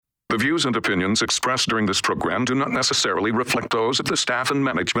The views and opinions expressed during this program do not necessarily reflect those of the staff and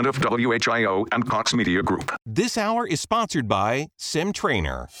management of WHIO and Cox Media Group. This hour is sponsored by Sim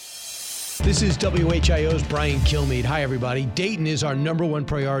Trainer. This is WHIO's Brian Kilmeade. Hi, everybody. Dayton is our number one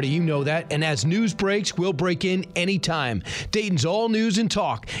priority. You know that. And as news breaks, we'll break in anytime. Dayton's all news and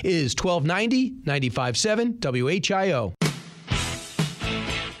talk is 1290, 95.7 WHIO.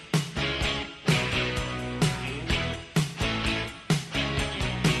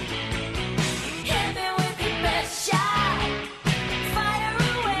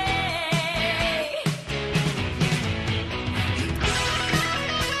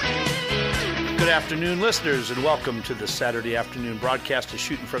 Good afternoon, listeners, and welcome to the Saturday afternoon broadcast of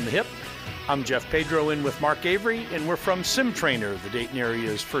Shooting from the Hip. I'm Jeff Pedro in with Mark Avery, and we're from Sim Trainer, the Dayton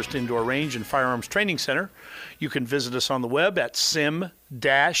area's first indoor range and firearms training center. You can visit us on the web at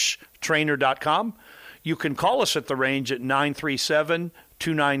sim-trainer.com. You can call us at the range at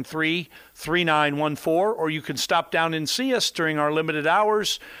 937-293-3914, or you can stop down and see us during our limited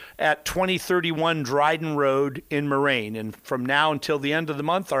hours at 2031 Dryden Road in Moraine. And from now until the end of the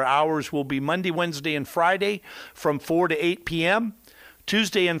month, our hours will be Monday, Wednesday, and Friday from 4 to 8 p.m.,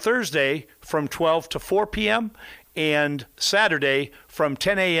 Tuesday and Thursday from 12 to 4 p.m., and Saturday from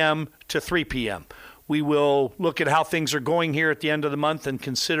 10 a.m. to 3 p.m. We will look at how things are going here at the end of the month and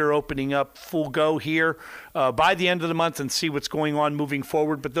consider opening up full go here by the end of the month and see what's going on moving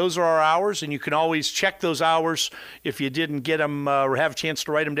forward. But those are our hours, and you can always check those hours if you didn't get them or have a chance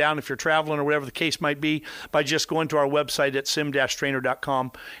to write them down if you're traveling or whatever the case might be by just going to our website at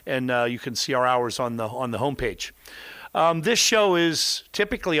sim-trainer.com, and you can see our hours on the homepage. This show is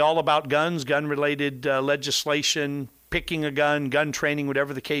typically all about guns, gun-related legislation, picking a gun, gun training,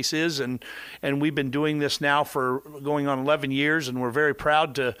 whatever the case is, and we've been doing this now for going on 11 years, and we're very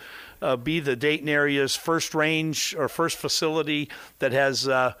proud to be the Dayton area's first range or first facility that has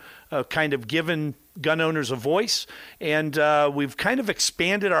kind of given gun owners a voice, and we've kind of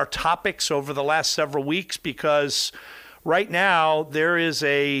expanded our topics over the last several weeks because right now there is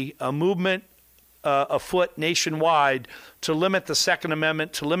a movement afoot nationwide to limit the Second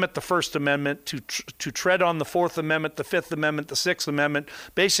Amendment, to limit the First Amendment, to tread on the Fourth Amendment, the Fifth Amendment, the Sixth Amendment,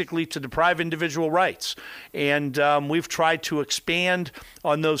 basically to deprive individual rights. And we've tried to expand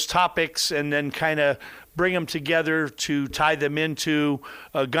on those topics and then kind of bring them together to tie them into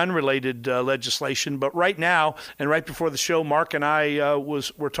gun-related legislation. But right now, and right before the show, Mark and I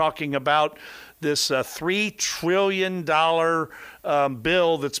were talking about this $3 trillion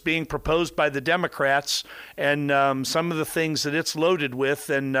bill that's being proposed by the Democrats and some of the things that it's loaded with.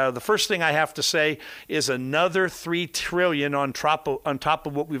 And the first thing I have to say is another $3 trillion on top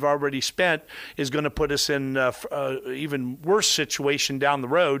of what we've already spent is going to put us in even worse situation down the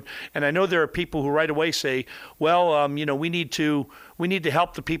road. And I know there are people who right away say, well, we need to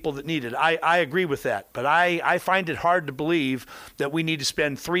help the people that need it. I agree with that, but I find it hard to believe that we need to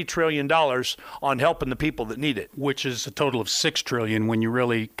spend $3 trillion on helping the people that need it. Which is a total of $6 trillion when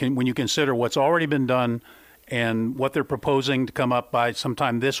you consider what's already been done and what they're proposing to come up by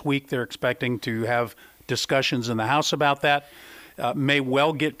sometime this week. They're expecting to have discussions in the House about that. May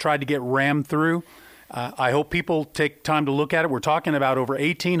well try to get rammed through. I hope people take time to look at it. We're talking about over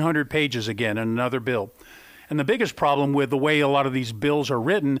 1,800 pages again in another bill. And the biggest problem with the way a lot of these bills are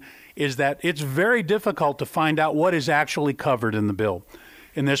written is that it's very difficult to find out what is actually covered in the bill.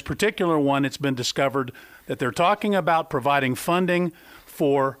 In this particular one, it's been discovered that they're talking about providing funding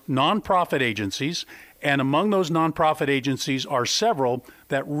for nonprofit agencies, and among those nonprofit agencies are several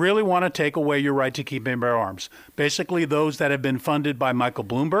that really want to take away your right to keep and bear arms. Basically, those that have been funded by Michael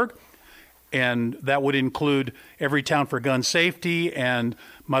Bloomberg, and that would include Everytown for Gun Safety and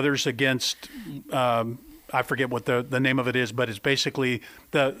Mothers Against I forget what the name of it is, but it's basically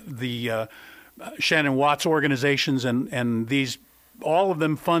the Shannon Watts organizations and these, all of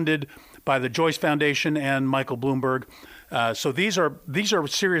them funded by the Joyce Foundation and Michael Bloomberg. So these are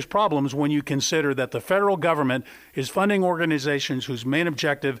serious problems when you consider that the federal government is funding organizations whose main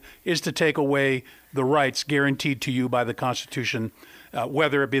objective is to take away the rights guaranteed to you by the Constitution,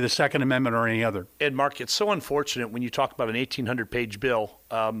 whether it be the Second Amendment or any other. And Mark, it's so unfortunate when you talk about an 1,800-page bill.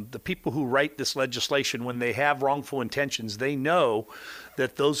 The people who write this legislation, when they have wrongful intentions, they know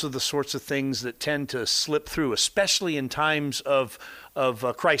that those are the sorts of things that tend to slip through, especially in times of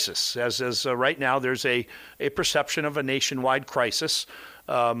crisis. As right now, there's a perception of a nationwide crisis.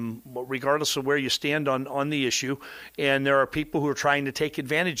 regardless of where you stand on the issue. And there are people who are trying to take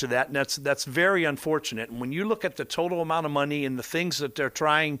advantage of that, and that's very unfortunate. And when you look at the total amount of money and the things that they're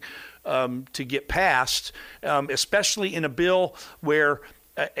trying to get passed, especially in a bill where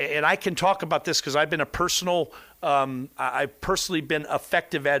and I can talk about this because I've been a personal I've personally been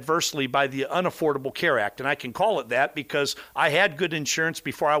affected adversely by the Unaffordable Care Act, and I can call it that because I had good insurance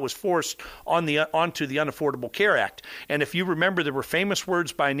before I was forced onto the Unaffordable Care Act. And if you remember, there were famous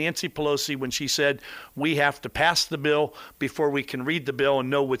words by Nancy Pelosi when she said, "We have to pass the bill before we can read the bill and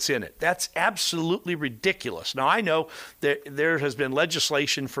know what's in it." That's absolutely ridiculous. Now, I know that there has been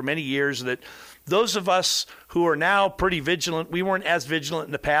legislation for many years that those of us who are now pretty vigilant, we weren't as vigilant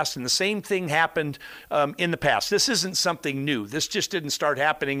in the past, and the same thing happened in the past. This isn't something new. This just didn't start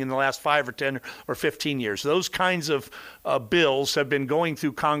happening in the last 5 or 10 or 15 years. Those kinds of bills have been going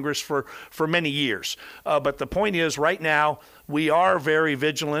through Congress for many years. But the point is, right now, we are very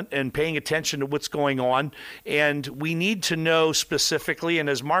vigilant and paying attention to what's going on, and we need to know specifically, and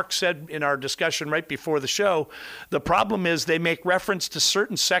as Mark said in our discussion right before the show, the problem is they make reference to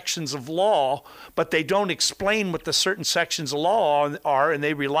certain sections of law, but they don't explain what the certain sections of law are, and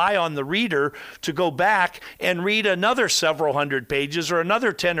they rely on the reader to go back and read another several hundred pages or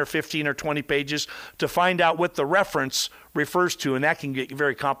another 10 or 15 or 20 pages to find out what the reference refers to, and that can get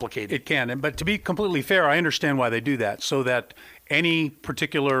very complicated. It can, but to be completely fair, I understand why they do that, so that any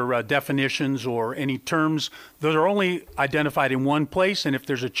particular definitions or any terms, those are only identified in one place, and if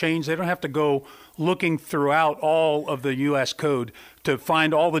there's a change, they don't have to go looking throughout all of the U.S. code to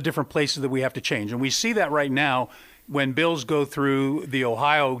find all the different places that we have to change. And we see that right now when bills go through the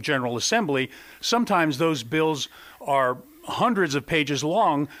Ohio General Assembly. Sometimes those bills are hundreds of pages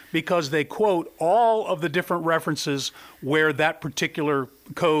long because they quote all of the different references where that particular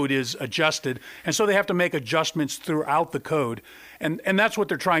code is adjusted. And so they have to make adjustments throughout the code. And that's what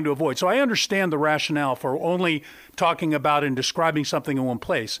they're trying to avoid. So I understand the rationale for only talking about and describing something in one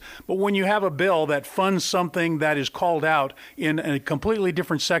place. But when you have a bill that funds something that is called out in a completely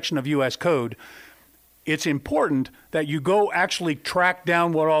different section of U.S. code, it's important that you go actually track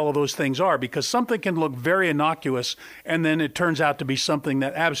down what all of those things are, because something can look very innocuous and then it turns out to be something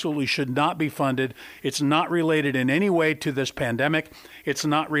that absolutely should not be funded. It's not related in any way to this pandemic. It's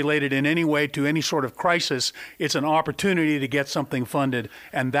not related in any way to any sort of crisis. It's an opportunity to get something funded,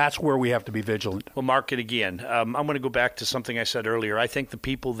 and that's where we have to be vigilant. Well, Mark, it again. I'm going to go back to something I said earlier. I think the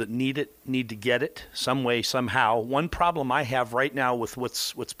people that need it need to get it some way, somehow. One problem I have right now with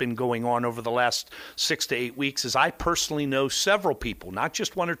what's been going on over the last 6 to 8 weeks is I personally know several people, not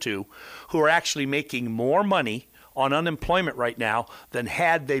just one or two, who are actually making more money on unemployment right now than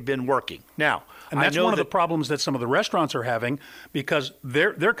had they been working. Now, and that's one of the problems that some of the restaurants are having, because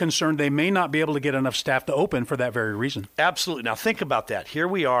they're concerned they may not be able to get enough staff to open for that very reason. Absolutely. Now, think about that. Here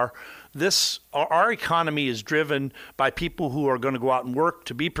we are. Our economy is driven by people who are going to go out and work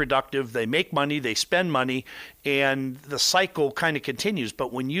to be productive. They make money, they spend money, and the cycle kind of continues.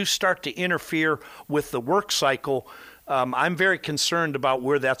 But when you start to interfere with the work cycle, I'm very concerned about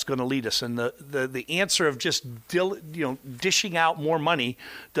where that's going to lead us. And the answer of just dishing out more money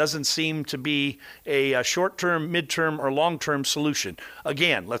doesn't seem to be a short-term, mid-term, or long-term solution.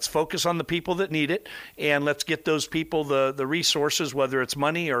 Again, let's focus on the people that need it, and let's get those people the resources, whether it's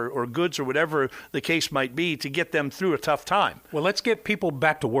money or goods or whatever the case might be, to get them through a tough time. Well, let's get people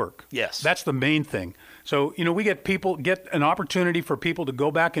back to work. Yes. That's the main thing. So, we get an opportunity for people to go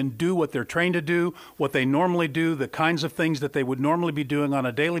back and do what they're trained to do, what they normally do, the kinds of things that they would normally be doing on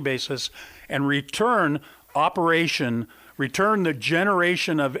a daily basis, and return the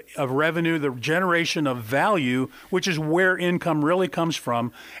generation of revenue, the generation of value, which is where income really comes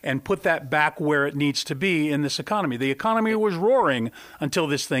from, and put that back where it needs to be in this economy. The economy was roaring until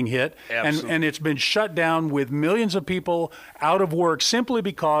this thing hit, and it's been shut down with millions of people out of work simply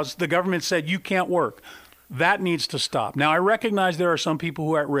because the government said you can't work. That needs to stop. Now, I recognize there are some people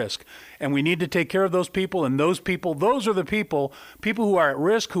who are at risk, and we need to take care of those people. And those are the people who are at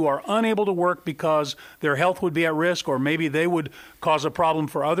risk, who are unable to work because their health would be at risk, or maybe they would cause a problem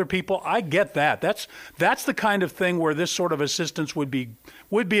for other people. I get that. That's the kind of thing where this sort of assistance would be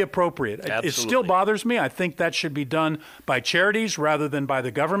appropriate. Absolutely. It still bothers me. I think that should be done by charities rather than by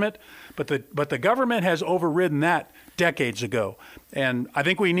the government. But the government has overridden that decades ago. And I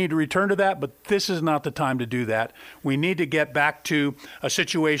think we need to return to that, but this is not the time to do that. We need to get back to a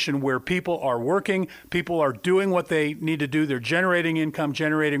situation where people are working, people are doing what they need to do. They're generating income,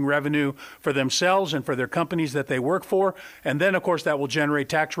 generating revenue for themselves and for their companies that they work for. And then, of course, that will generate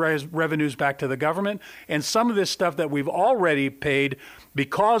tax revenues back to the government. And some of this stuff that we've already paid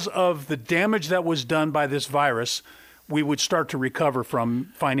because of the damage that was done by this virus, we would start to recover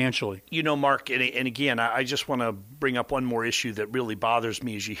from financially. You know, Mark, and again, I just want to bring up one more issue that really bothers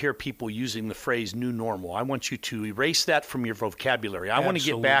me is you hear people using the phrase new normal. I want you to erase that from your vocabulary. I want to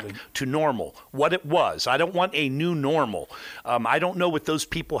get back to normal, what it was. I don't want a new normal. I don't know what those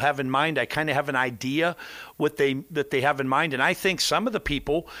people have in mind. I kind of have an idea that they have in mind. And I think some of the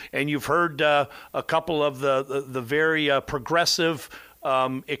people, and you've heard a couple of the very progressive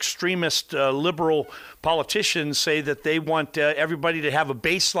extremist liberal politicians say that they want everybody to have a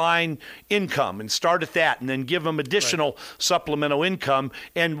baseline income and start at that and then give them additional supplemental income.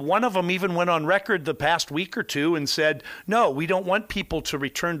 And one of them even went on record the past week or two and said, no, we don't want people to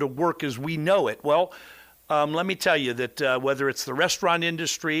return to work as we know it. Well, let me tell you that whether it's the restaurant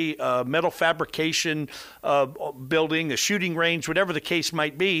industry, metal fabrication building, a shooting range, whatever the case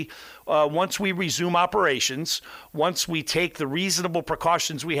might be, once we resume operations, once we take the reasonable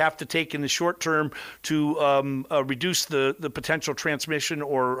precautions we have to take in the short term to reduce the potential transmission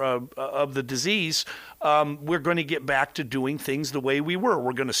or of the disease, we're going to get back to doing things the way we were.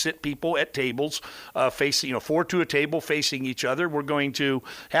 We're going to sit people at tables facing, 4 to a table facing each other. We're going to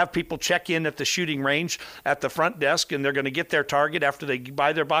have people check in at the shooting range at the front desk, and they're going to get their target. After they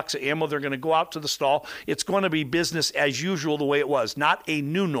buy their box of ammo, they're going to go out to the stall. It's going to be business as usual the way it was, not a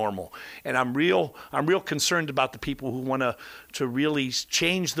new normal. And I'm real concerned about the people who want to really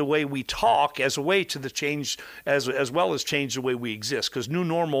change the way we talk as a way to the change as well as change the way we exist. Because new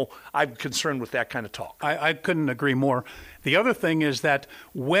normal, I'm concerned with that kind of talk. I couldn't agree more. The other thing is that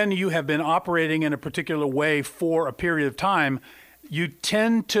when you have been operating in a particular way for a period of time, you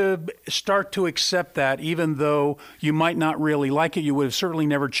tend to start to accept that, even though you might not really like it. You would have certainly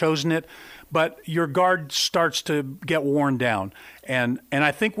never chosen it, but your guard starts to get worn down. And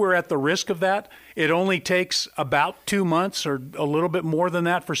I think we're at the risk of that. It only takes about 2 months or a little bit more than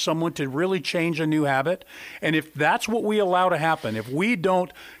that for someone to really change a new habit. And if that's what we allow to happen, if we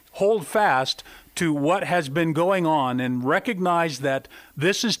don't hold fast to what has been going on and recognize that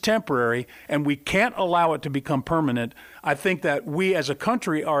this is temporary and we can't allow it to become permanent, I think that we as a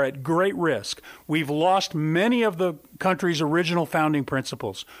country are at great risk. We've lost many of the country's original founding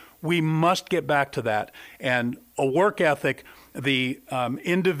principles. We must get back to that. And a work ethic, the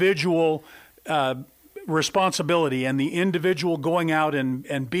individual responsibility and the individual going out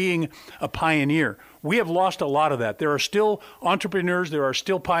and being a pioneer. We have lost a lot of that. There are still entrepreneurs, there are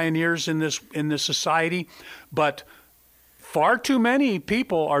still pioneers in this society, but far too many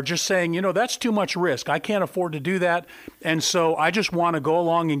people are just saying, that's too much risk. I can't afford to do that, and so I just want to go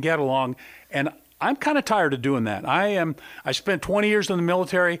along and get along. And I'm kind of tired of doing that. I spent 20 years in the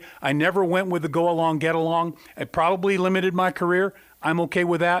military. I never went with the go along, get along. It probably limited my career. I'm okay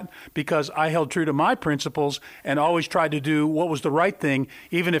with that because I held true to my principles and always tried to do what was the right thing,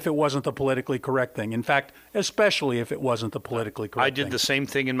 even if it wasn't the politically correct thing. In fact, especially if it wasn't the politically correct thing. I did the same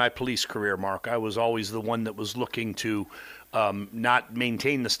thing in my police career, Mark. I was always the one that was looking to not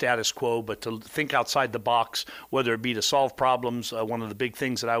maintain the status quo, but to think outside the box, whether it be to solve problems. One of the big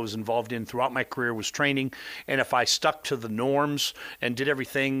things that I was involved in throughout my career was training. And if I stuck to the norms and did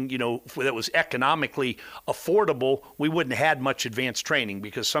everything, that was economically affordable, we wouldn't have had much advanced training,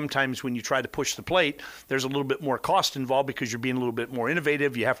 because sometimes when you try to push the plate, there's a little bit more cost involved because you're being a little bit more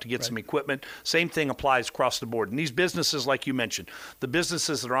innovative. You have to get some equipment. Same thing applies across the board. And these businesses, like you mentioned, the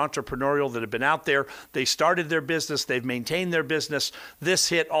businesses that are entrepreneurial, that have been out there, they started their business, they've maintained their business. This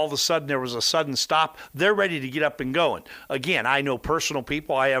hit, all of a sudden there was a sudden stop. They're ready to get up and going. Again, I know personal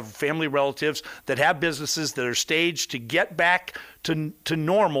people. I have family relatives that have businesses that are staged to get back to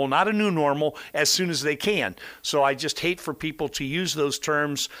normal, not a new normal, as soon as they can. So I just hate for people to use those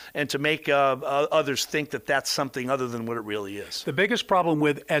terms and to make others think that that's something other than what it really is. The biggest problem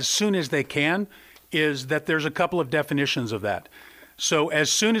with as soon as they can is that there's a couple of definitions of that. So as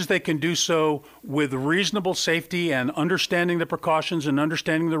soon as they can do so with reasonable safety and understanding the precautions and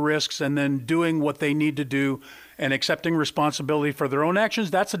understanding the risks and then doing what they need to do and accepting responsibility for their own actions,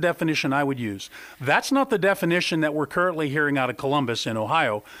 that's a definition I would use. That's not the definition that we're currently hearing out of Columbus in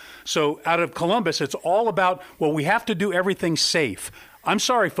Ohio. So out of Columbus, it's all about, we have to do everything safe. I'm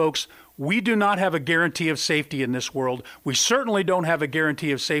sorry, folks. We do not have a guarantee of safety in this world. We certainly don't have a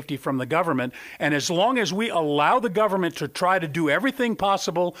guarantee of safety from the government. And as long as we allow the government to try to do everything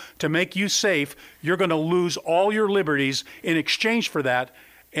possible to make you safe, you're going to lose all your liberties in exchange for that.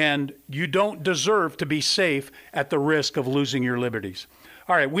 And you don't deserve to be safe at the risk of losing your liberties.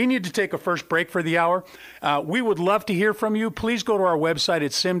 All right, we need to take a first break for the hour. We would love to hear from you. Please go to our website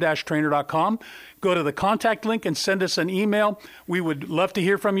at sim-trainer.com. Go to the contact link and send us an email. We would love to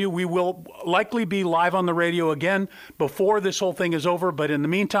hear from you. We will likely be live on the radio again before this whole thing is over. But in the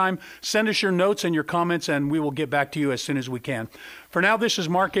meantime, send us your notes and your comments, and we will get back to you as soon as we can. For now, this is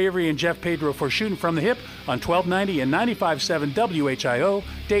Mark Avery and Jeff Pedro for Shooting from the Hip on 1290 and 95.7 WHIO,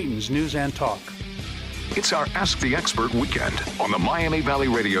 Dayton's News and Talk. It's our Ask the Expert weekend on the Miami Valley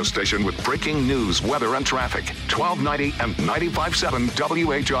radio station with breaking news, weather, and traffic. 1290 and 95.7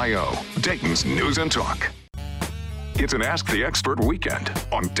 WHIO, Dayton's News and Talk. It's an Ask the Expert weekend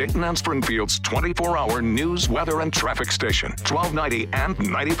on Dayton and Springfield's 24-hour news, weather, and traffic station. 1290 and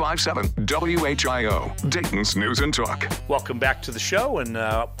 95.7 WHIO, Dayton's News and Talk. Welcome back to the show, and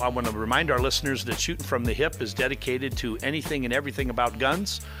I want to remind our listeners that Shooting from the Hip is dedicated to anything and everything about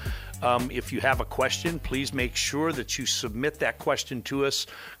guns. If you have a question, please make sure that you submit that question to us.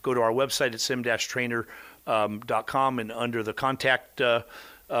 Go to our website at sim-trainer.com, and under the contact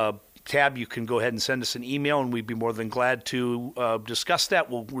tab, you can go ahead and send us an email, and we'd be more than glad to discuss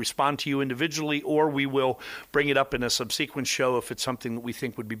that. We'll respond to you individually, or we will bring it up in a subsequent show if it's something that we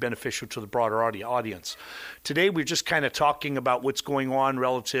think would be beneficial to the broader audience. Today, we're just kind of talking about what's going on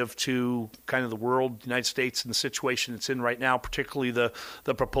relative to kind of the world, the United States, and the situation it's in right now, particularly the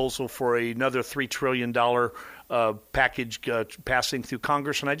proposal for another $3 trillion package passing through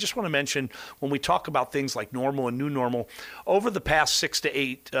Congress. And I just want to mention, when we talk about things like normal and new normal, over the past 6 to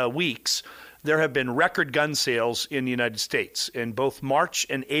 8 weeks, there have been record gun sales in the United States. And both March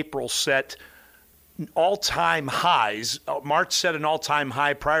and April set all-time highs. March set an all-time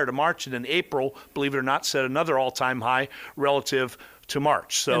high prior to March, and then April, believe it or not, set another all-time high relative to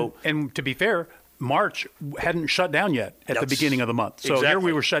March. So, and to be fair, March hadn't shut down yet at the beginning of the month. So here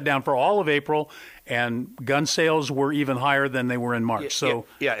we were shut down for all of April, and gun sales were even higher than they were in March.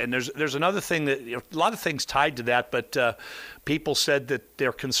 Yeah, and there's another thing that, a lot of things tied to that, but people said that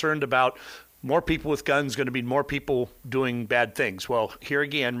they're concerned about more people with guns going to be more people doing bad things. Well, here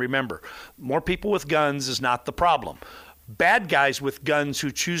again, remember, more people with guns is not the problem. Bad guys with guns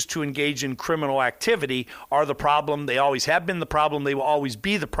who choose to engage in criminal activity are the problem. They always have been the problem. They will always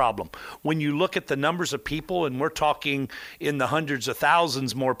be the problem. When you look at the numbers of people, and we're talking in the hundreds of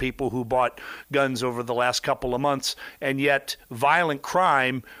thousands more people who bought guns over the last couple of months, and yet violent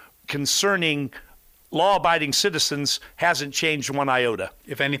crime concerning law-abiding citizens hasn't changed one iota.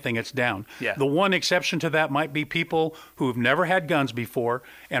 If anything, it's down. Yeah. The one exception to that might be people who have never had guns before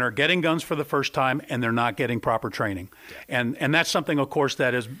and are getting guns for the first time, and they're not getting proper training. Yeah. And that's something, of course,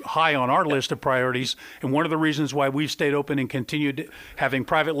 that is high on our list of priorities, and one of the reasons why we've stayed open and continued having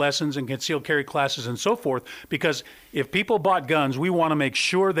private lessons and concealed carry classes and so forth, because if people bought guns, we want to make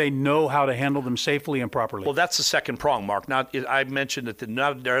sure they know how to handle them safely and properly. Well, that's the second prong, Mark. Now, I mentioned that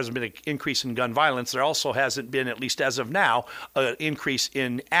there hasn't been an increase in gun violence. There also hasn't been, at least as of now, an increase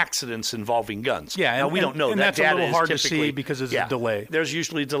in accidents involving guns. Yeah, now, we don't know. And that that's a little hard to see because there's a delay. There's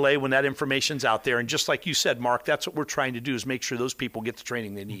usually a delay when that information's out there. And just like you said, Mark, that's what we're trying to do, is make sure those people get the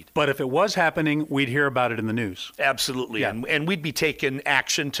training they need. But if it was happening, we'd hear about it in the news. Absolutely. Yeah. And we'd be taking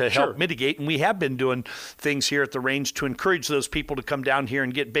action to help mitigate. And we have been doing things here at the range to encourage those people to come down here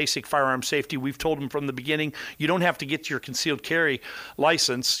and get basic firearm safety. We've told them from the beginning, you don't have to get your concealed carry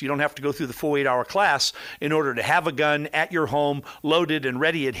license. You don't have to go through the full 8-hour class in order to have a gun at your home, loaded and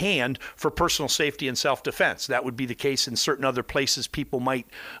ready at hand for personal safety and self-defense. That would be the case in certain other places people might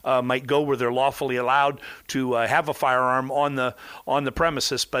go where they're lawfully allowed to have a firearm on the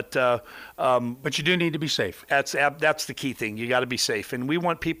premises. But you do need to be safe. That's the key thing. You got to be safe. And we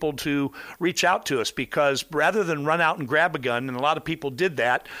want people to reach out to us, because rather than run out and grab a gun, and a lot of people did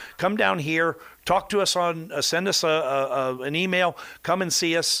that, come down here, talk to us send us an email, come and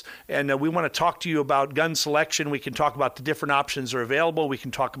see us, and we want to talk to you about gun selection. We can talk about the different options that are available. We can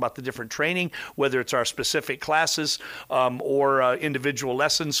talk about the different training, whether it's our specific classes or individual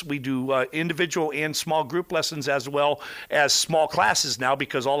lessons. We do individual and small group lessons as well as small classes now,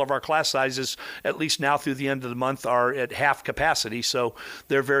 because all of our class sizes, at least now through the end of the month, are at half capacity. So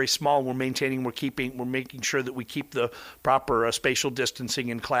they're very small. We're making sure that we keep the proper spatial distancing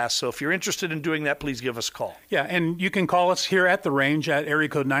in class. So if you're interested in doing that, please give us a call. Yeah, and you can call us here at the range at area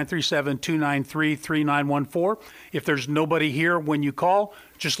code 937-293-3914. If there's nobody here when you call,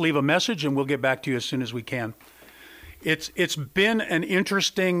 just leave a message and we'll get back to you as soon as we can. It's been an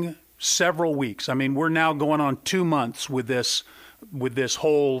interesting several weeks. I mean, we're now going on 2 months with this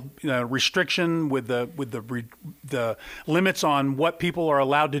whole restriction, with the limits on what people are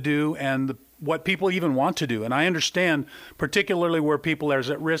allowed to do and what people even want to do. And I understand, particularly where people are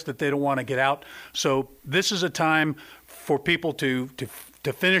at risk, that they don't want to get out. So this is a time for people to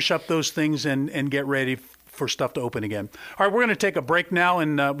to finish up those things and get ready for stuff to open again. All right, we're going to take a break now,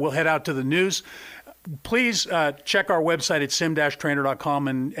 and we'll head out to the news. Please check our website at sim-trainer.com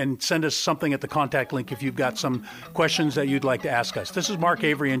and send us something at the contact link if you've got some questions that you'd like to ask us. This is Mark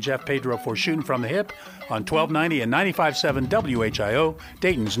Avery and Jeff Pedro for Shooting from the Hip on 1290 and 95.7 WHIO,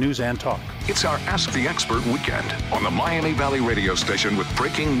 Dayton's News and Talk. It's our Ask the Expert weekend on the Miami Valley radio station with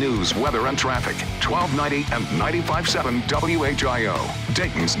breaking news, weather, and traffic. 1290 and 95.7 WHIO,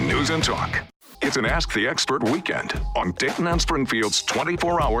 Dayton's News and Talk. It's an Ask the Expert weekend on Dayton and Springfield's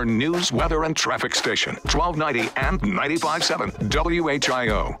 24-hour news, weather, and traffic station. 1290 and 95.7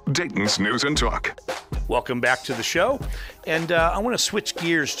 WHIO, Dayton's News and Talk. Welcome back to the show. And I want to switch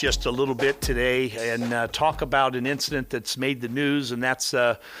gears just a little bit today and talk about an incident that's made the news, and that's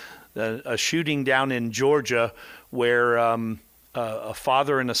a shooting down in Georgia where a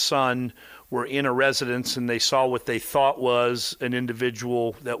father and a son were in a residence and they saw what they thought was an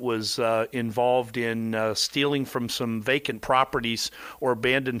individual that was involved in stealing from some vacant properties or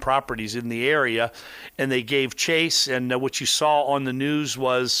abandoned properties in the area. And they gave chase, and what you saw on the news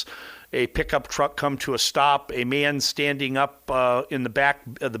was a pickup truck come to a stop, a man standing up in the back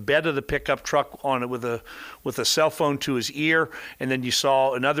of the bed of the pickup truck on it with a cell phone to his ear, and then you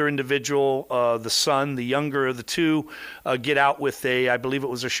saw another individual, the son, the younger of the two, get out with I believe it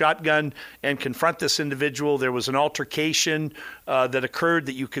was a shotgun, and confront this individual. There was an altercation that occurred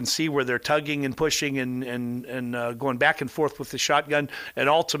that you can see where they're tugging and pushing and going back and forth with the shotgun, and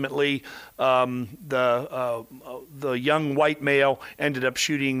ultimately the young white male ended up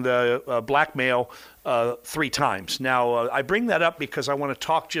shooting the black male 3 times. Now, I bring that up because I want to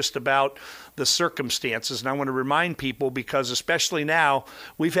talk just about the circumstances, and I want to remind people, because especially now,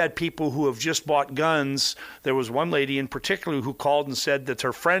 we've had people who have just bought guns. There was one lady in particular who called and said that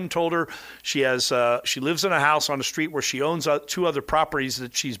her friend told her she lives in a house on a street where she owns 2 other properties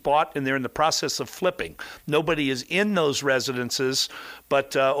that she's bought, and they're in the process of flipping. Nobody is in those residences,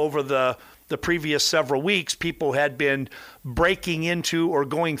 but over the previous several weeks, people had been breaking into or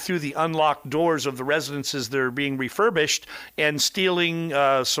going through the unlocked doors of the residences that are being refurbished and stealing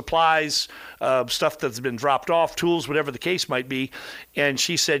supplies, stuff that's been dropped off, tools, whatever the case might be. And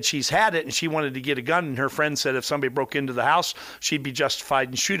she said she's had it and she wanted to get a gun. And her friend said if somebody broke into the house, she'd be justified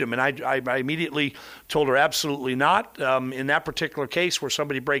and shoot him. And I immediately told her absolutely not. In that particular case where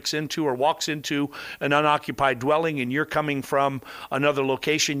somebody breaks into or walks into an unoccupied dwelling and you're coming from another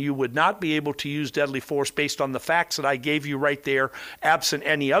location, you would not be able to use deadly force based on the facts that I gave you right there, absent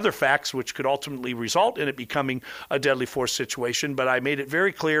any other facts which could ultimately result in it becoming a deadly force situation. But I made it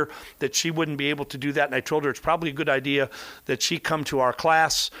very clear that she wouldn't be able to do that, and I told her it's probably a good idea that she come to our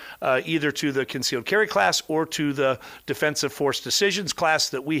class, either to the concealed carry class or to the defensive force decisions class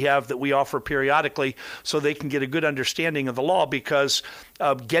that we offer periodically, so they can get a good understanding of the law, because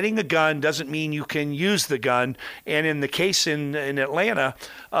getting a gun doesn't mean you can use the gun. And in the case in Atlanta,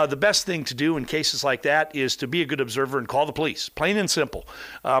 the best thing to do in cases like that is to be a good observer and call the police, plain and simple.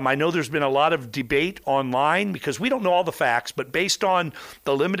 I know there's been a lot of debate online because we don't know all the facts, but based on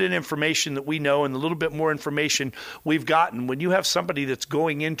the limited information that we know and the little bit more information we've gotten, when you have somebody that's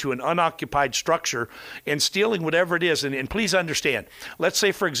going into an unoccupied structure and stealing whatever it is, and please understand, let's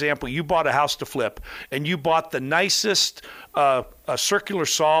say, for example, you bought a house to flip and you bought the nicest a circular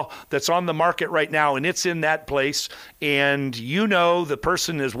saw that's on the market right now, and it's in that place, and you know the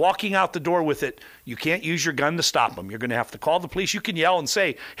person is walking out the door with it. You can't use your gun to stop them. You're going to have to call the police. You can yell and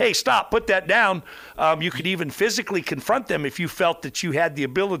say, hey, stop, put that down. You could even physically confront them if you felt that you had the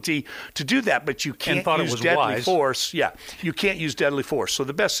ability to do that, but you can't use deadly force. Yeah, you can't use deadly force. So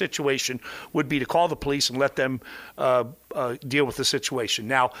the best situation would be to call the police and let them deal with the situation.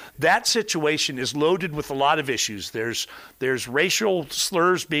 Now, that situation is loaded with a lot of issues. There's racial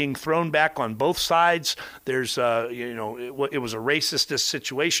slurs being thrown back on both sides. There's, it was a racist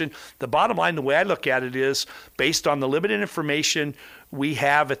situation. The bottom line, the way I look at it is, based on the limited information we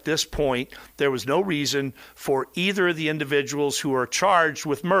have at this point, there was no reason for either of the individuals who are charged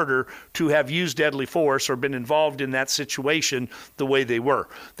with murder to have used deadly force or been involved in that situation the way they were.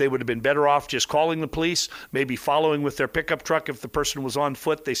 They would have been better off just calling the police, maybe following with their pickup truck. If the person was on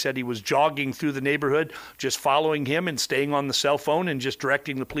foot, they said he was jogging through the neighborhood, just following him and staying on the cell phone and just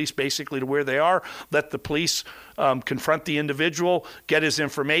directing the police basically to where they are. Let the police confront the individual, get his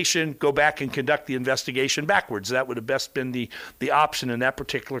information, go back and conduct the investigation backwards. That would have best been the option action in that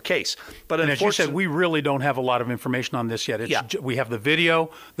particular case. But and as you said, we really don't have a lot of information on this yet. We have the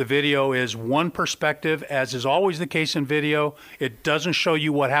video. The video is one perspective, as is always the case in video. It doesn't show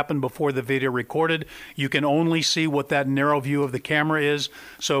you what happened before the video recorded. You can only see what that narrow view of the camera is.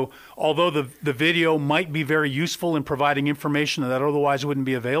 So although the video might be very useful in providing information that otherwise wouldn't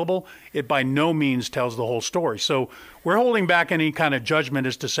be available, it by no means tells the whole story. So we're holding back any kind of judgment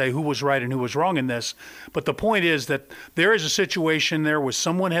as to say who was right and who was wrong in this. But the point is that there is a situation there where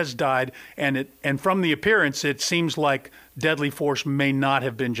someone has died, and from the appearance, it seems like deadly force may not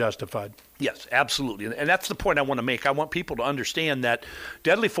have been justified. Yes, absolutely. And that's the point I want to make. I want people to understand that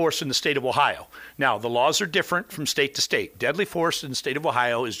deadly force in the state of Ohio. Now, the laws are different from state to state. Deadly force in the state of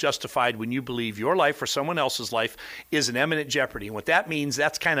Ohio is justified when you believe your life or someone else's life is in imminent jeopardy. And what that means,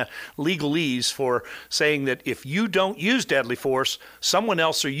 that's kind of legalese for saying that if you don't use deadly force, someone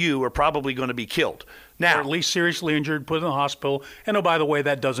else or you are probably going to be killed. Now, or at least seriously injured, put in the hospital. And oh, by the way,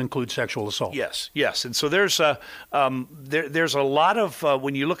 that does include sexual assault. Yes. And so there's a lot of,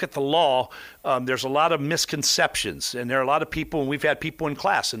 when you look at the law, there's a lot of misconceptions. And there are a lot of people, and we've had people in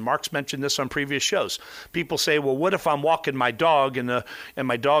class, and Mark's mentioned this on previous shows. People say, well, what if I'm walking my dog and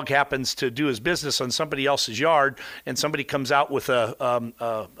my dog happens to do his business on somebody else's yard, and somebody comes out with a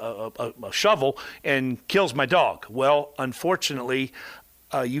shovel and kills my dog? Well, unfortunately,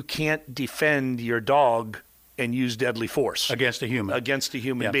 you can't defend your dog and use deadly force against a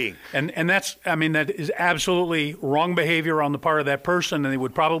human being. And that's, that is absolutely wrong behavior on the part of that person, and they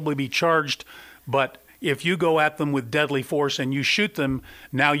would probably be charged. But if you go at them with deadly force and you shoot them,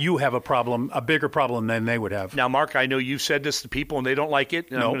 now you have a problem, a bigger problem than they would have. Now, Mark, I know you've said this to people and they don't like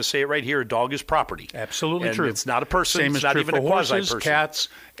it. And I'm going to say it right here. A dog is property. Absolutely and true. It's not a person. Same it's is not true even for a quasi-person. Horses, cats,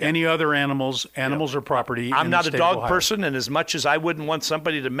 any other animals. Animals are property. I'm not a dog person, and as much as I wouldn't want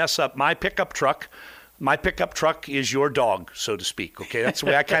somebody to mess up my pickup truck is your dog, so to speak. Okay, that's the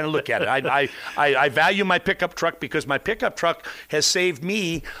way I kind of look at it. I value my pickup truck because my pickup truck has saved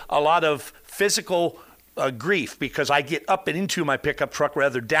me a lot of physical grief, because I get up and into my pickup truck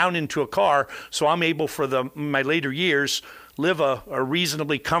rather down into a car, so I'm able for my later years live a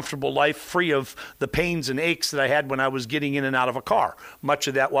reasonably comfortable life free of the pains and aches that I had when I was getting in and out of a car. Much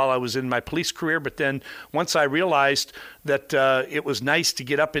of that while I was in my police career, but then once I realized that it was nice to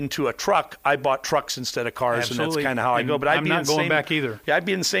get up into a truck, I bought trucks instead of cars. Absolutely. And that's kind of how I go. But I'm not going back either. Yeah, I'd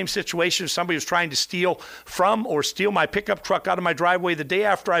be in the same situation if somebody was trying to steal my pickup truck out of my driveway the day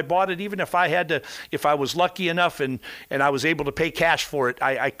after I bought it. Even if I was lucky enough and I was able to pay cash for it,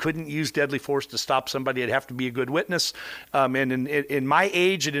 I couldn't use deadly force to stop somebody. I'd have to be a good witness. And in my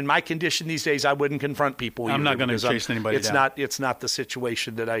age and in my condition these days, I wouldn't confront people. I'm not going to chase anybody down. It's not the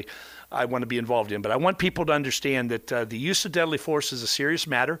situation that I want to be involved in. But I want people to understand that the use of deadly force is a serious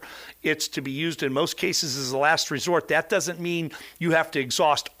matter. It's to be used in most cases as a last resort. That doesn't mean you have to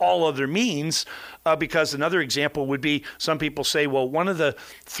exhaust all other means, because another example would be some people say, well, one of the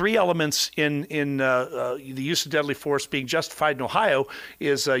three elements in the use of deadly force being justified in Ohio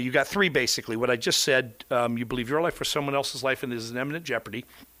is you got three basically. What I just said, you believe your life or someone else's life and is in imminent jeopardy.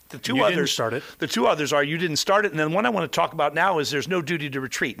 The two others are you didn't start it, and then one I want to talk about now is there's no duty to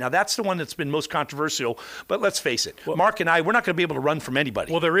retreat. Now, that's the one that's been most controversial, but let's face it. Well, Mark and I, we're not going to be able to run from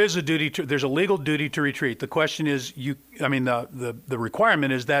anybody. Well, there's a legal duty to retreat. The question is, the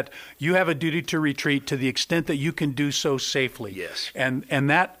requirement is that you have a duty to retreat to the extent that you can do so safely. Yes. And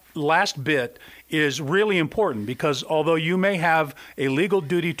that last bit is really important, because although you may have a legal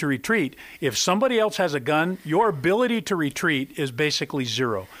duty to retreat, if somebody else has a gun, your ability to retreat is basically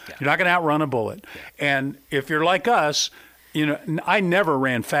zero. Yeah. You're not going to outrun a bullet. Yeah. And if you're like us, I never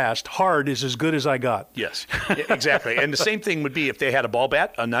ran fast. Hard is as good as I got. Yes, exactly. And the same thing would be if they had a ball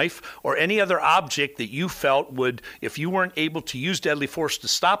bat, a knife, or any other object that you felt would, if you weren't able to use deadly force to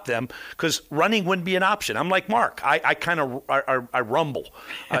stop them, because running wouldn't be an option. I'm like Mark. I kind of I rumble.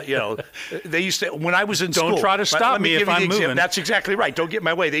 They used to, when I was in school. Don't try to stop me if I'm moving. That's exactly right. Don't get in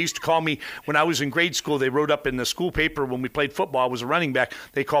my way. They used to call me, when I was in grade school, they wrote up in the school paper when we played football, I was a running back,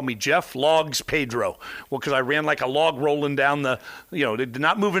 they called me Jeff Logs Pedro. Well, because I ran like a log rolling down they're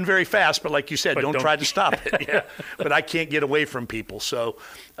not moving very fast, but like you said, don't try to stop it. Yeah. But I can't get away from people. So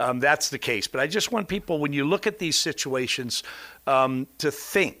that's the case. But I just want people, when you look at these situations, to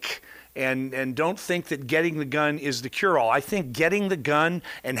think. And don't think that getting the gun is the cure-all. I think getting the gun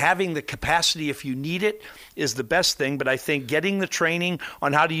and having the capacity if you need it is the best thing, but I think getting the training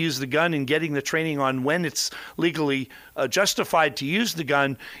on how to use the gun and getting the training on when it's legally justified to use the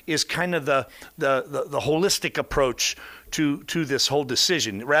gun is kind of the holistic approach to this whole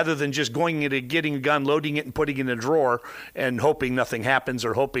decision, rather than just going in and getting a gun, loading it, and putting it in a drawer and hoping nothing happens,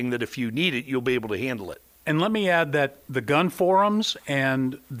 or hoping that if you need it, you'll be able to handle it. And let me add that the gun forums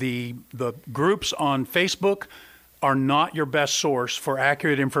and the groups on Facebook are not your best source for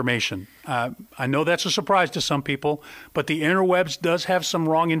accurate information. I know that's a surprise to some people, but the interwebs does have some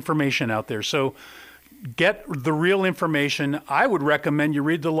wrong information out there. So get the real information. I would recommend you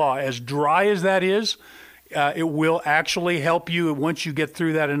read the law. As dry as that is, it will actually help you once you get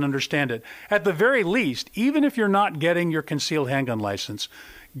through that and understand it. At the very least, even if you're not getting your concealed handgun license,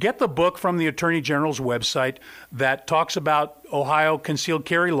 get the book from the Attorney General's website that talks about Ohio concealed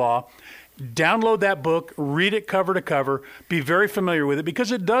carry law. Download that book, read it cover to cover, be very familiar with it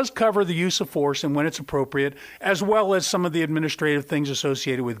because it does cover the use of force and when it's appropriate, as well as some of the administrative things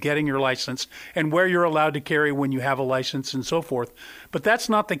associated with getting your license and where you're allowed to carry when you have a license and so forth. But that's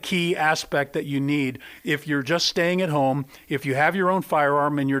not the key aspect that you need if you're just staying at home. If you have your own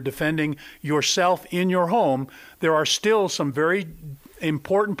firearm and you're defending yourself in your home, there are still some very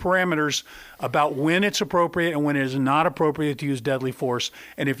important parameters about when it's appropriate and when it is not appropriate to use deadly force.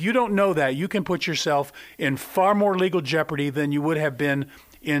 And if you don't know that, you can put yourself in far more legal jeopardy than you would have been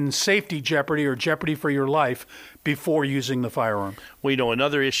in safety jeopardy or jeopardy for your life before using the firearm. Well,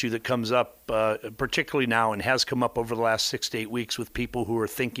 another issue that comes up, particularly now and has come up over the last 6 to 8 weeks with people who are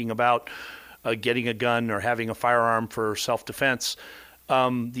thinking about getting a gun or having a firearm for self-defense,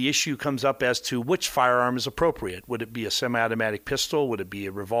 the issue comes up as to which firearm is appropriate. Would it be a semi-automatic pistol? Would it be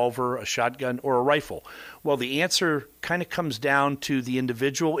a revolver, a shotgun, or a rifle? Well, the answer kind of comes down to the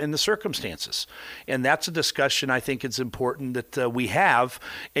individual and the circumstances. And that's a discussion I think it's important that we have,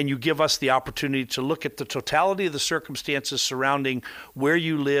 and you give us the opportunity to look at the totality of the circumstances surrounding where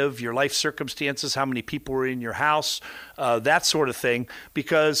you live, your life circumstances, how many people are in your house, that sort of thing,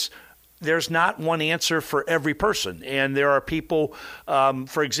 because there's not one answer for every person. And there are people,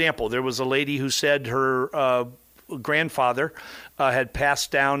 for example, there was a lady who said her grandfather had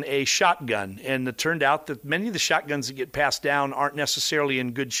passed down a shotgun. And it turned out that many of the shotguns that get passed down aren't necessarily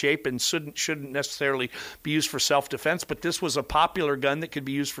in good shape and shouldn't necessarily be used for self-defense. But this was a popular gun that could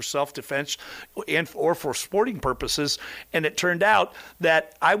be used for self-defense or for sporting purposes. And it turned out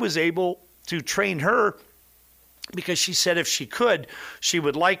that I was able to train her because she said if she could, she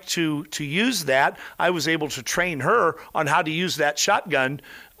would like to use that. I was able to train her on how to use that shotgun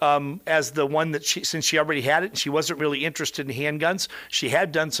as the one that since she already had it and she wasn't really interested in handguns. She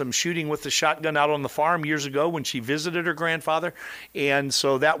had done some shooting with the shotgun out on the farm years ago when she visited her grandfather, and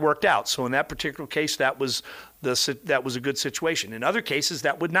so that worked out. So in that particular case, that was a good situation. In other cases,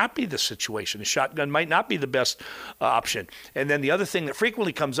 that would not be the situation. A shotgun might not be the best option. And then the other thing that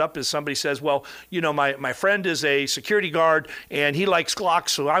frequently comes up is somebody says, well, my friend is a security guard and he likes Glocks,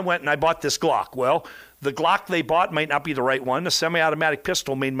 so I went and I bought this Glock. Well, the Glock they bought might not be the right one. A semi-automatic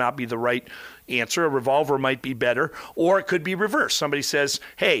pistol may not be the right answer. A revolver might be better, or it could be reversed. Somebody says,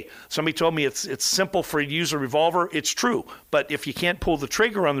 hey, somebody told me it's simple for you to use a revolver. It's true. But if you can't pull the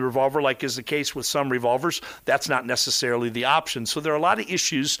trigger on the revolver, like is the case with some revolvers, that's not necessarily the option. So there are a lot of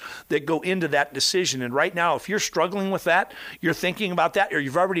issues that go into that decision. And right now, if you're struggling with that, you're thinking about that, or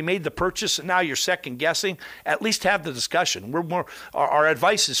you've already made the purchase and now you're second guessing, at least have the discussion. Our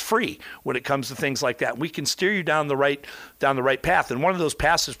advice is free when it comes to things like that. We can steer you down the right path. And one of those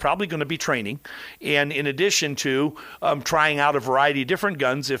paths is probably going to be training. And in addition to trying out a variety of different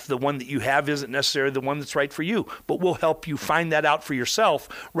guns if the one that you have isn't necessarily the one that's right for you. But we'll help you find that out for yourself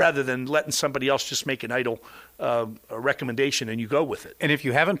rather than letting somebody else just make an idle recommendation and you go with it. And if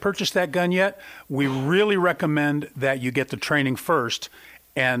you haven't purchased that gun yet, we really recommend that you get the training first.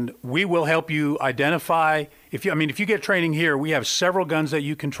 And we will help you identify, if you get training here, we have several guns that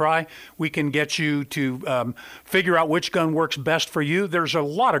you can try. We can get you to figure out which gun works best for you. There's a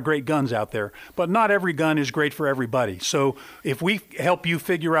lot of great guns out there, but not every gun is great for everybody. So if we help you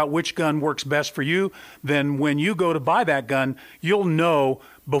figure out which gun works best for you, then when you go to buy that gun, you'll know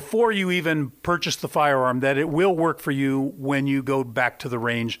before you even purchase the firearm that it will work for you when you go back to the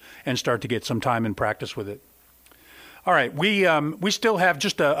range and start to get some time and practice with it. All right, we still have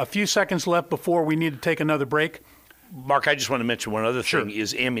just a few seconds left before we need to take another break. Mark, I just want to mention one other thing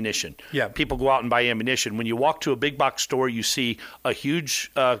is ammunition. Yeah. People go out and buy ammunition. When you walk to a big box store, you see a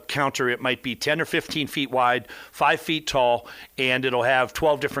huge counter. It might be 10 or 15 feet wide, 5 feet tall, and it'll have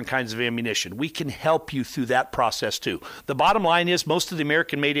 12 different kinds of ammunition. We can help you through that process too. The bottom line is most of the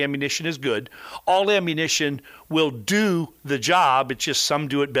American-made ammunition is good. All ammunition will do the job. It's just some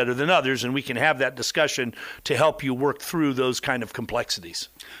do it better than others, and we can have that discussion to help you work through those kind of complexities.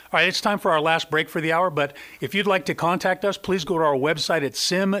 All right, it's time for our last break for the hour, but if you'd like to contact us, please go to our website at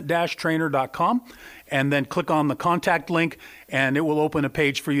sim-trainer.com and then click on the contact link, and it will open a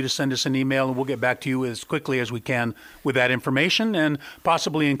page for you to send us an email, and we'll get back to you as quickly as we can with that information and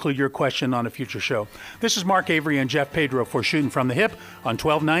possibly include your question on a future show. This is Mark Avery and Jeff Pedro for Shooting from the Hip on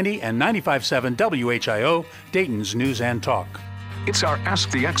 1290 and 95.7 WHIO, Dayton's News and Talk. It's our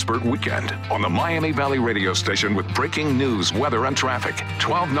Ask the Expert weekend on the Miami Valley radio station with breaking news, weather, and traffic.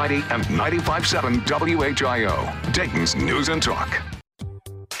 1290 and 95.7 WHIO, Dayton's News and Talk.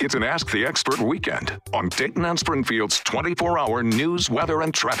 It's an Ask the Expert weekend on Dayton and Springfield's 24-hour news, weather,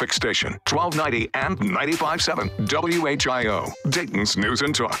 and traffic station. 1290 and 95.7 WHIO, Dayton's News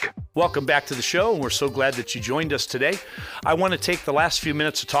and Talk. Welcome back to the show, and we're so glad that you joined us today. I want to take the last few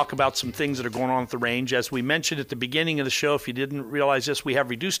minutes to talk about some things that are going on at the range. As we mentioned at the beginning of the show, if you didn't realize this, we have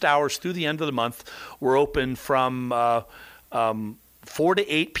reduced hours through the end of the month. We're open from 4 to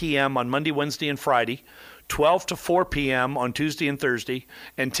 8 p.m. on Monday, Wednesday, and Friday, 12 to 4 p.m. on Tuesday and Thursday,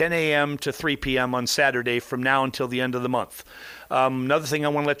 and 10 a.m. to 3 p.m. on Saturday from now until the end of the month. Another thing I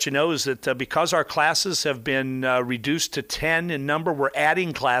want to let you know is that because our classes have been reduced to 10 in number, we're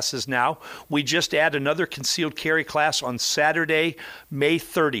adding classes now. We just add another concealed carry class on Saturday, May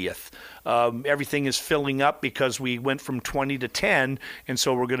 30th. Everything is filling up because we went from 20 to 10, and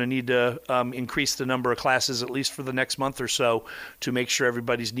so we're going to need to increase the number of classes at least for the next month or so to make sure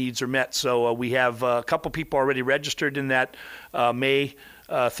everybody's needs are met. So we have a couple people already registered in that May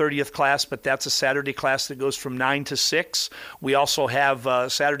 30th class, but that's a Saturday class that goes from 9 to 6. We also have a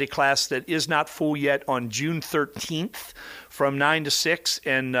Saturday class that is not full yet on June 13th from 9 to 6,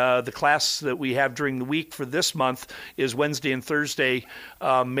 and the class that we have during the week for this month is Wednesday and Thursday,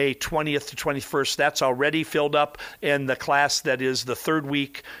 May 20th to 21st. That's already filled up, and the class that is the third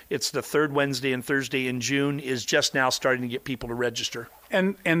week, it's the third Wednesday and Thursday in June, is just now starting to get people to register.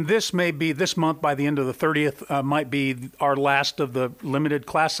 And this may be, this month by the end of the 30th, might be our last of the limited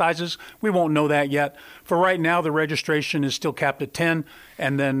class sizes. We won't know that yet. For right now, the registration is still capped at 10.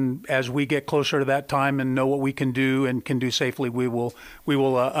 And then as we get closer to that time and know what we can do and can do safely, we will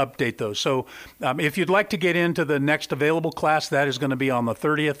update those. So if you'd like to get into the next available class, that is going to be on the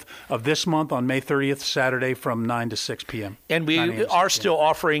 30th of this month, on May 30th, Saturday from 9 to 6 p.m. And we are still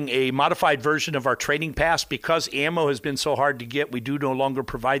offering a modified version of our training pass. Because ammo has been so hard to get, we do no longer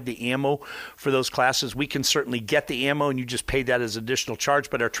provide the ammo for those classes. We can certainly get the ammo, and you just pay that as additional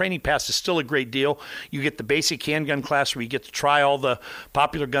charge. But our training pass is still a great deal. You get the basic handgun class where you get to try all the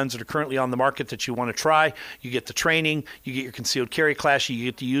popular guns that are currently on the market that you want to try. You get the training. You get your concealed carry class. You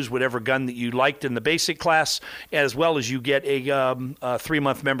get to use whatever gun that you liked in the basic class, as well as you get a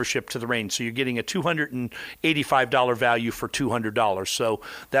 3-month membership to the range. So you're getting a $285 value for $200. So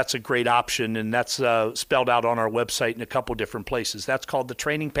that's a great option, and that's spelled out on our website in a couple different places. That's called the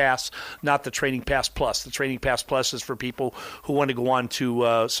Training Pass, not the Training Pass Plus. The Training Pass Plus is for people who want to go on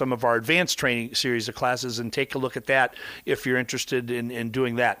to some of our advanced training series of classes and take a look at that if you're interested in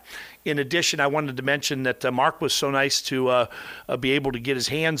doing that. In addition, I wanted to mention that Mark was so nice to be able to get his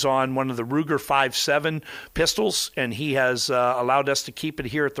hands on one of the Ruger 5.7 pistols, and he has allowed us to keep it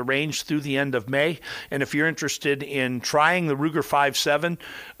here at the range through the end of May. And if you're interested in trying the Ruger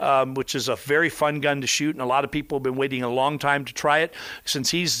 5.7, which is a very fun gun to shoot, and a lot of people have been waiting a long time to try it, since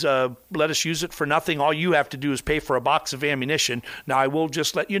he's let us use it for nothing, all you have to do is pay for a box of ammunition. Now, I will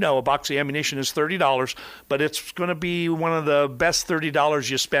just let you know, a box of ammunition is $30, but it's going to be one of the best $30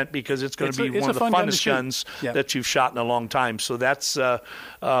 you spent, because it's going to be one of the funnest guns that you've shot in a long time. So that's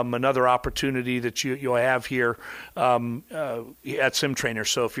another opportunity that you'll have here at Sim Trainer.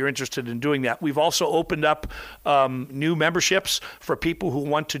 So if you're interested in doing that, we've also opened up new memberships for people who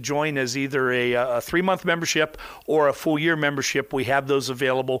want to join as either a 3-month membership or a full-year membership. We have those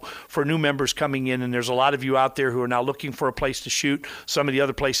available for new members coming in, and there's a lot of you out there who are now looking for a place to shoot. Some of the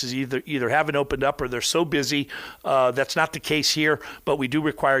other places either haven't opened up or they're so busy. That's not the case here, but we do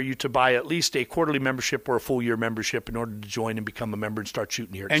require you to buy at least a quarterly membership or a full-year membership in order to join and become a member and start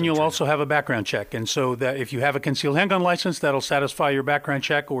shooting here. And you'll also have a background check. And so that if you have a concealed handgun license, that'll satisfy your background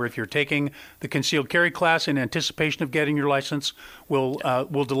check. Or if you're taking the concealed carry class in anticipation of getting your license, we'll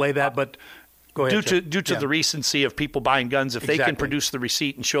delay that. But go ahead. Due to the recency of people buying guns, if they can produce the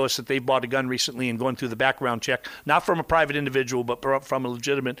receipt and show us that they've bought a gun recently and going through the background check, not from a private individual, but from a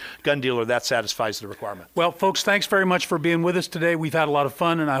legitimate gun dealer, that satisfies the requirement. Well, folks, thanks very much for being with us today. We've had a lot of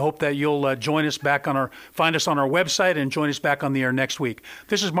fun, and I hope that you'll join us back find us on our website and join us back on the air next week.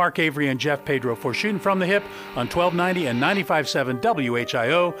 This is Mark Avery and Jeff Pedro for Shooting from the Hip on 1290 and 95.7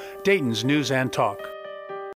 WHIO, Dayton's News and Talk.